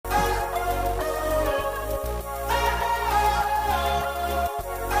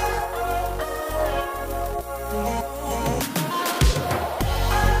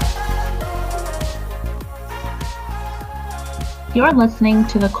You're listening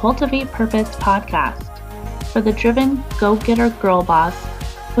to the Cultivate Purpose podcast for the driven, go-getter girl boss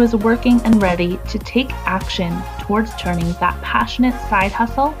who is working and ready to take action towards turning that passionate side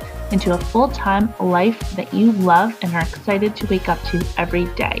hustle into a full-time life that you love and are excited to wake up to every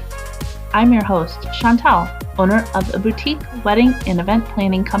day. I'm your host, Chantel, owner of a boutique wedding and event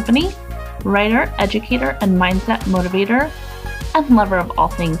planning company, writer, educator, and mindset motivator, and lover of all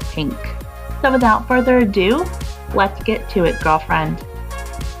things pink. So without further ado, let's get to it, girlfriend.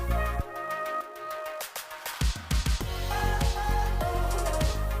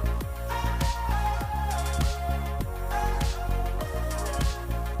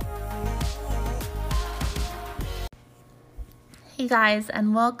 Hey guys,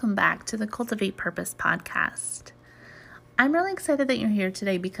 and welcome back to the Cultivate Purpose podcast. I'm really excited that you're here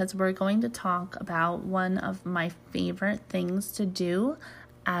today because we're going to talk about one of my favorite things to do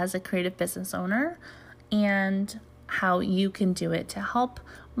as a creative business owner and how you can do it to help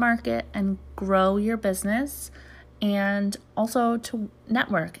market and grow your business, and also to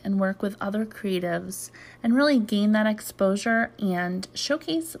network and work with other creatives and really gain that exposure and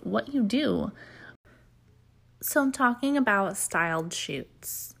showcase what you do. So I'm talking about styled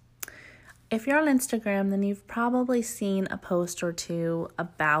shoots. If you're on Instagram, then you've probably seen a post or two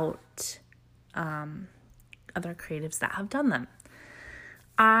about other creatives that have done them.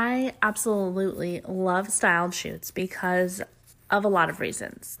 I absolutely love styled shoots because of a lot of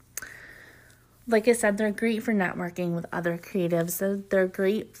reasons. Like I said, they're great for networking with other creatives. They're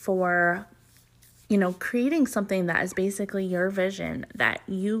great for, creating something that is basically your vision that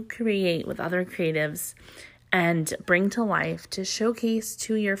you create with other creatives and bring to life to showcase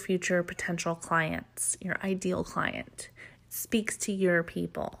to your future potential clients, your ideal client. It speaks to your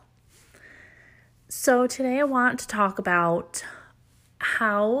people. So today I want to talk about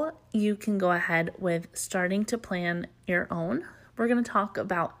how you can go ahead with starting to plan your own. We're going to talk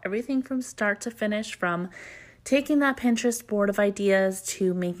about everything from start to finish, from taking that Pinterest board of ideas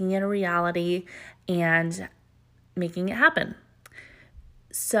to making it a reality and making it happen.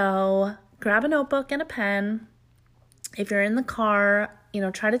 So grab a notebook and a pen. If you're in the car,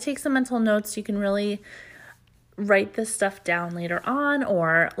 try to take some mental notes. You can really write this stuff down later on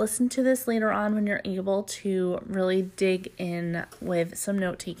or listen to this later on when you're able to really dig in with some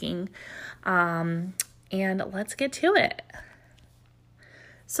note taking. And let's get to it.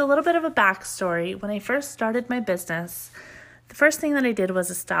 So a little bit of a backstory. When I first started my business, the first thing that I did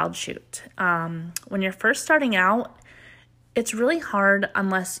was a styled shoot. When you're first starting out, it's really hard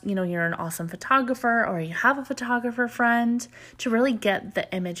unless, you're an awesome photographer or you have a photographer friend to really get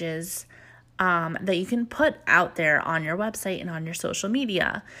the images that you can put out there on your website and on your social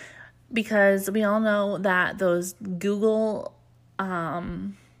media, because we all know that those Google,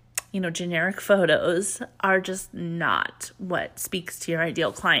 generic photos are just not what speaks to your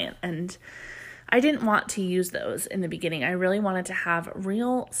ideal client. And I didn't want to use those in the beginning. I really wanted to have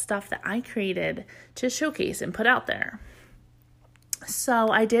real stuff that I created to showcase and put out there. So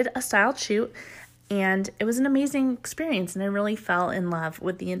I did a styled shoot, and it was an amazing experience, and I really fell in love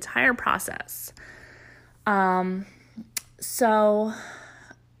with the entire process. So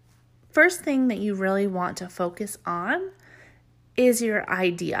first thing that you really want to focus on is your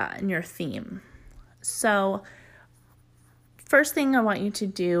idea and your theme. So first thing I want you to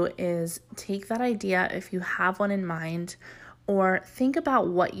do is take that idea, if you have one in mind, or think about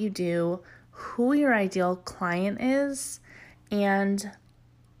what you do, who your ideal client is, and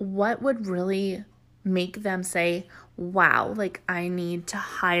what would really make them say, wow, I need to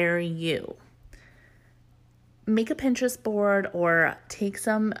hire you. Make a Pinterest board or take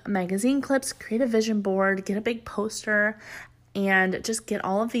some magazine clips, create a vision board, get a big poster, and just get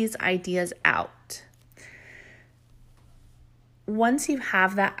all of these ideas out. Once you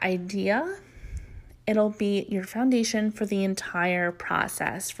have that idea, it'll be your foundation for the entire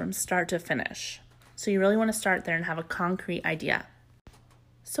process from start to finish. So you really want to start there and have a concrete idea.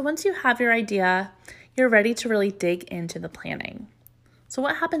 So once you have your idea, you're ready to really dig into the planning. So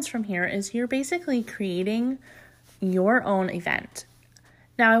what happens from here is you're basically creating your own event.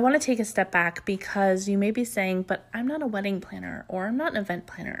 Now I want to take a step back because you may be saying, but I'm not a wedding planner or I'm not an event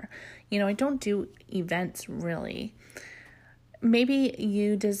planner. I don't do events really. Maybe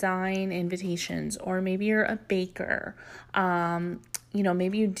you design invitations, or maybe you're a baker.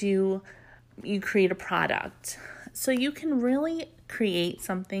 Maybe you create a product. So you can really create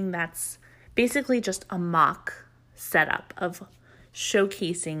something that's basically just a mock setup of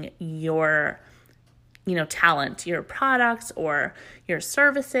showcasing your, talent, your products or your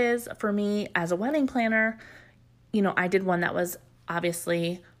services. For me, as a wedding planner, I did one that was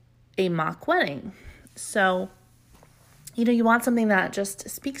obviously a mock wedding. So you want something that just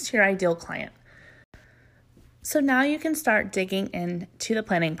speaks to your ideal client. So now you can start digging into the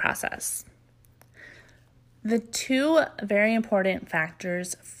planning process. The two very important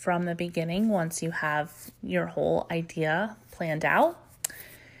factors from the beginning, once you have your whole idea planned out,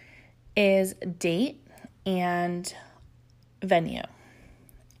 is date and venue.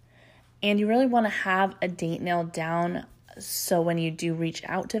 And you really want to have a date nailed down so when you do reach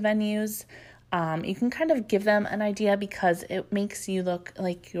out to venues, you can kind of give them an idea, because it makes you look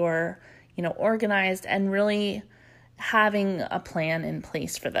like you're, organized and really having a plan in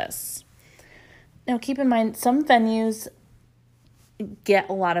place for this. Now, keep in mind, some venues get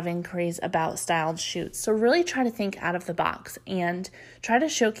a lot of inquiries about styled shoots. So really try to think out of the box and try to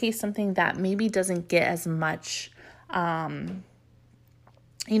showcase something that maybe doesn't get as much,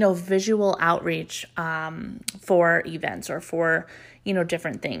 visual outreach for events or for,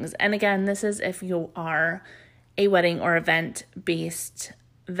 different things. And again, this is if you are a wedding or event-based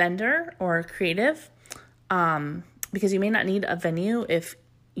vendor or creative, because you may not need a venue if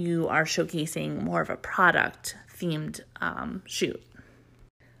you are showcasing more of a product-themed shoot.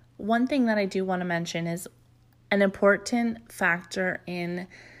 One thing that I do want to mention is an important factor in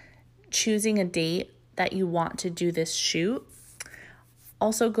choosing a date that you want to do this shoot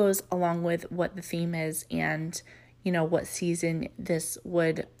also goes along with what the theme is and, what season this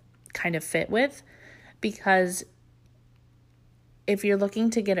would kind of fit with. Because if you're looking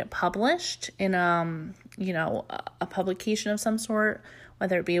to get it published in, a publication of some sort,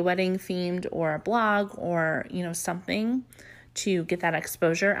 whether it be a wedding themed or a blog or, something to get that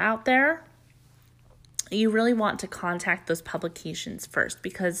exposure out there, you really want to contact those publications first,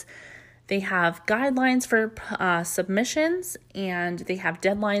 because they have guidelines for submissions, and they have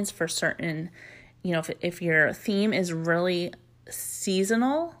deadlines for certain, if your theme is really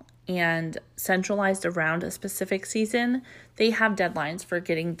seasonal and centralized around a specific season, they have deadlines for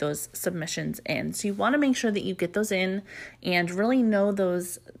getting those submissions in. So you want to make sure that you get those in and really know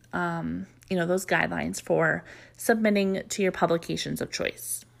those, those guidelines for submitting to your publications of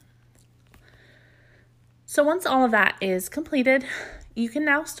choice. So once all of that is completed, you can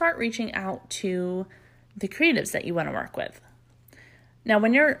now start reaching out to the creatives that you want to work with. Now,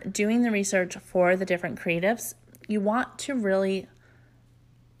 when you're doing the research for the different creatives, you want to really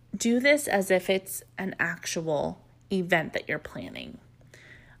do this as if it's an actual event that you're planning.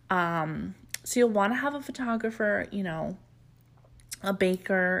 So you'll want to have a photographer, a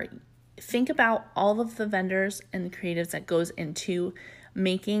baker. Think about all of the vendors and the creatives that goes into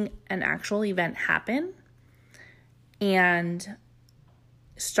making an actual event happen, and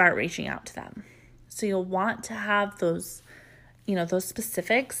start reaching out to them. So you'll want to have those, those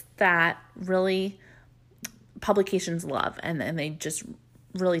specifics that really publications love and they just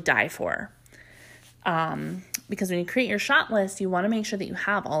really die for. Because when you create your shot list, you want to make sure that you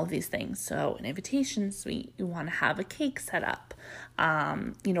have all of these things. So an invitation suite, you want to have a cake set up,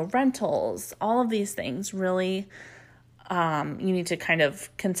 rentals, all of these things really you need to kind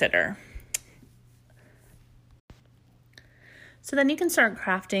of consider. So then you can start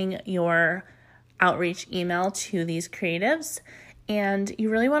crafting your outreach email to these creatives, and you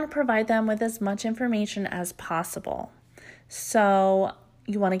really want to provide them with as much information as possible. So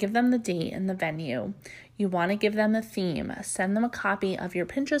you want to give them the date and the venue. You want to give them a theme. Send them a copy of your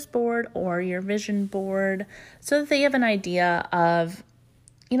Pinterest board or your vision board so that they have an idea of,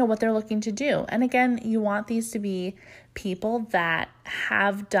 what they're looking to do. And again, you want these to be people that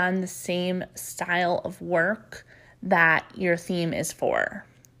have done the same style of work that your theme is for.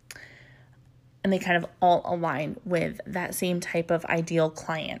 And they kind of all align with that same type of ideal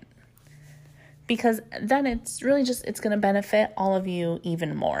client. Because then it's really it's going to benefit all of you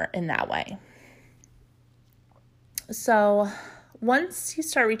even more in that way. So once you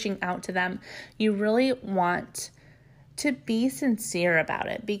start reaching out to them, you really want to be sincere about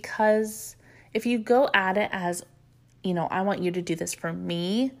it. Because if you go at it as, I want you to do this for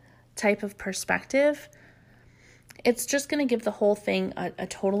me type of perspective, it's just going to give the whole thing a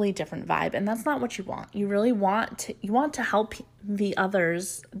totally different vibe. And that's not what you want. You really want to help the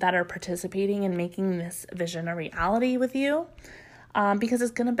others that are participating in making this vision a reality with you, because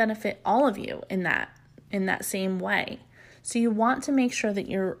it's going to benefit all of you in that same way. So you want to make sure that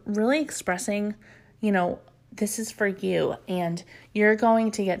you're really expressing, this is for you, and you're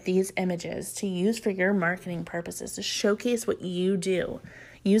going to get these images to use for your marketing purposes to showcase what you do.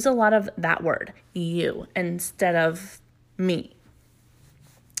 Use a lot of that word, you, instead of me.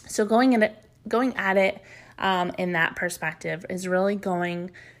 So going at it in that perspective is really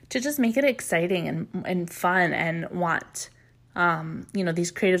going to just make it exciting and fun, and want,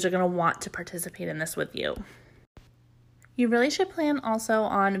 these creatives are going to want to participate in this with you. You really should plan also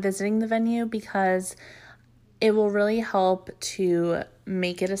on visiting the venue because it will really help to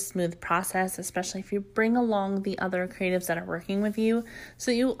make it a smooth process, especially if you bring along the other creatives that are working with you, so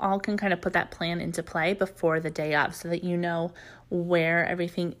you all can kind of put that plan into play before the day of so that you know where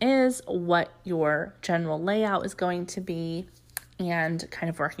everything is, what your general layout is going to be, and kind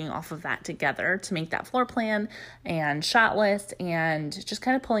of working off of that together to make that floor plan and shot list and just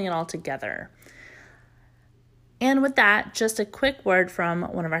kind of pulling it all together. And with that, just a quick word from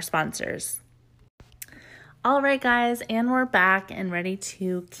one of our sponsors. All right, guys, and we're back and ready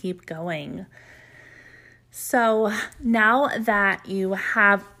to keep going. So now that you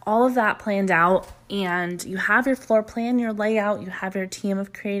have all of that planned out and you have your floor plan, your layout, you have your team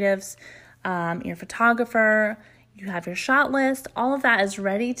of creatives, your photographer, you have your shot list, all of that is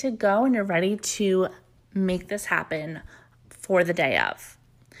ready to go and you're ready to make this happen for the day of.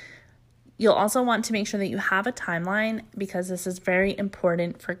 You'll also want to make sure that you have a timeline because this is very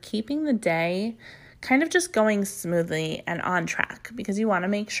important for keeping the day kind of just going smoothly and on track, because you want to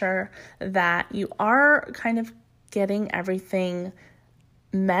make sure that you are kind of getting everything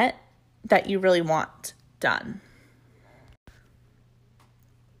met that you really want done.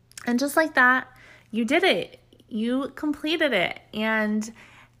 And just like that, you did it. You completed it. And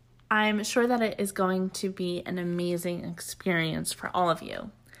I'm sure that it is going to be an amazing experience for all of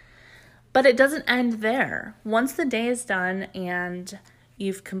you. But it doesn't end there. Once the day is done and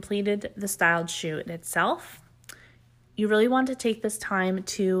you've completed the styled shoot itself, you really want to take this time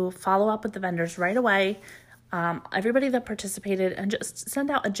to follow up with the vendors right away, everybody that participated, and just send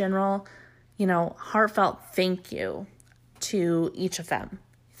out a general, heartfelt thank you to each of them.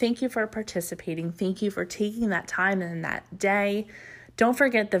 Thank you for participating. Thank you for taking that time and that day. Don't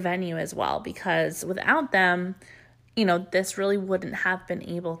forget the venue as well, because without them, this really wouldn't have been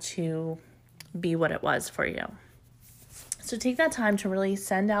able to be what it was for you. So take that time to really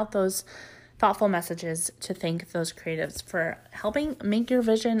send out those thoughtful messages to thank those creatives for helping make your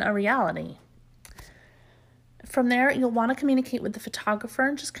vision a reality. From there, you'll want to communicate with the photographer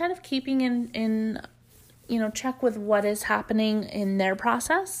and just kind of keeping in check with what is happening in their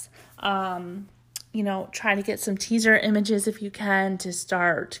process. Try to get some teaser images if you can to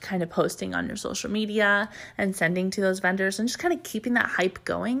start kind of posting on your social media and sending to those vendors, and just kind of keeping that hype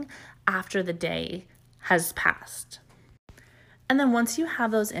going after the day has passed. And then once you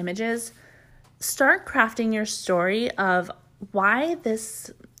have those images, start crafting your story of why this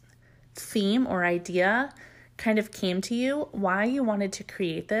theme or idea kind of came to you, why you wanted to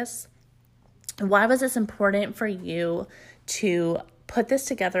create this, and why was this important for you to put this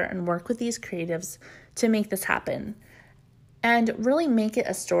together and work with these creatives to make this happen. And really make it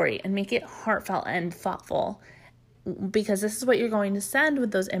a story and make it heartfelt and thoughtful, because this is what you're going to send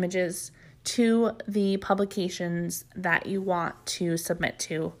with those images to the publications that you want to submit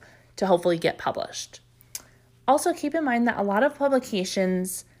to hopefully get published. Also, keep in mind that a lot of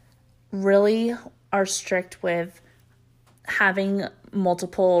publications really are strict with having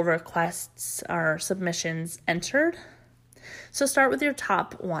multiple requests or submissions entered. So start with your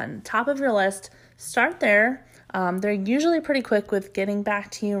top one, top of your list. Start there. They're usually pretty quick with getting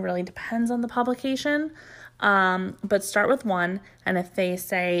back to you. It really depends on the publication. But start with one, and if they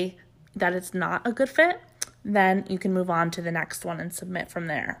say that it's not a good fit, then you can move on to the next one and submit from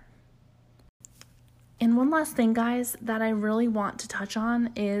there. And one last thing, guys, that I really want to touch on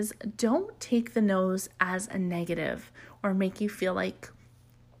is don't take the no's as a negative or make you feel like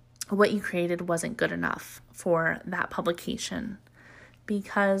what you created wasn't good enough for that publication,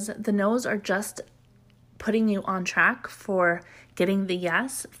 because the no's are just putting you on track for getting the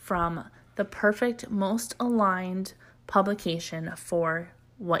yes from the perfect, most aligned publication for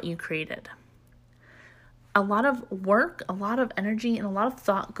what you created. A lot of work, a lot of energy, and a lot of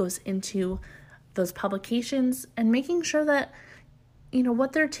thought goes into those publications and making sure that,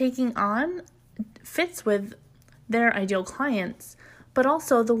 what they're taking on fits with their ideal clients, but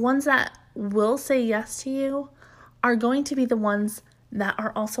also the ones that will say yes to you are going to be the ones that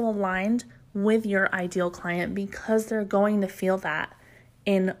are also aligned with your ideal client, because they're going to feel that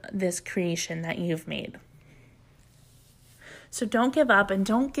in this creation that you've made. So don't give up and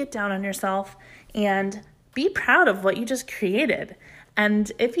don't get down on yourself, and be proud of what you just created.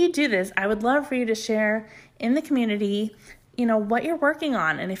 And if you do this, I would love for you to share in the community, what you're working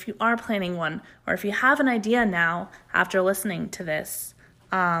on. And if you are planning one, or if you have an idea now after listening to this,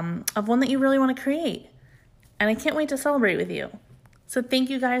 of one that you really want to create. And I can't wait to celebrate with you. So thank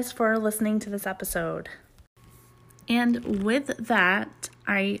you guys for listening to this episode. And with that,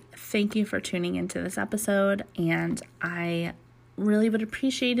 I thank you for tuning into this episode, and I really would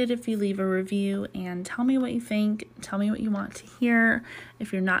appreciate it if you leave a review and tell me what you think. Tell me what you want to hear.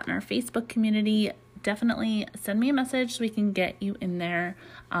 If you're not in our Facebook community, definitely send me a message so we can get you in there,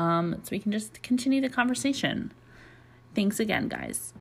 so we can just continue the conversation. Thanks again, guys.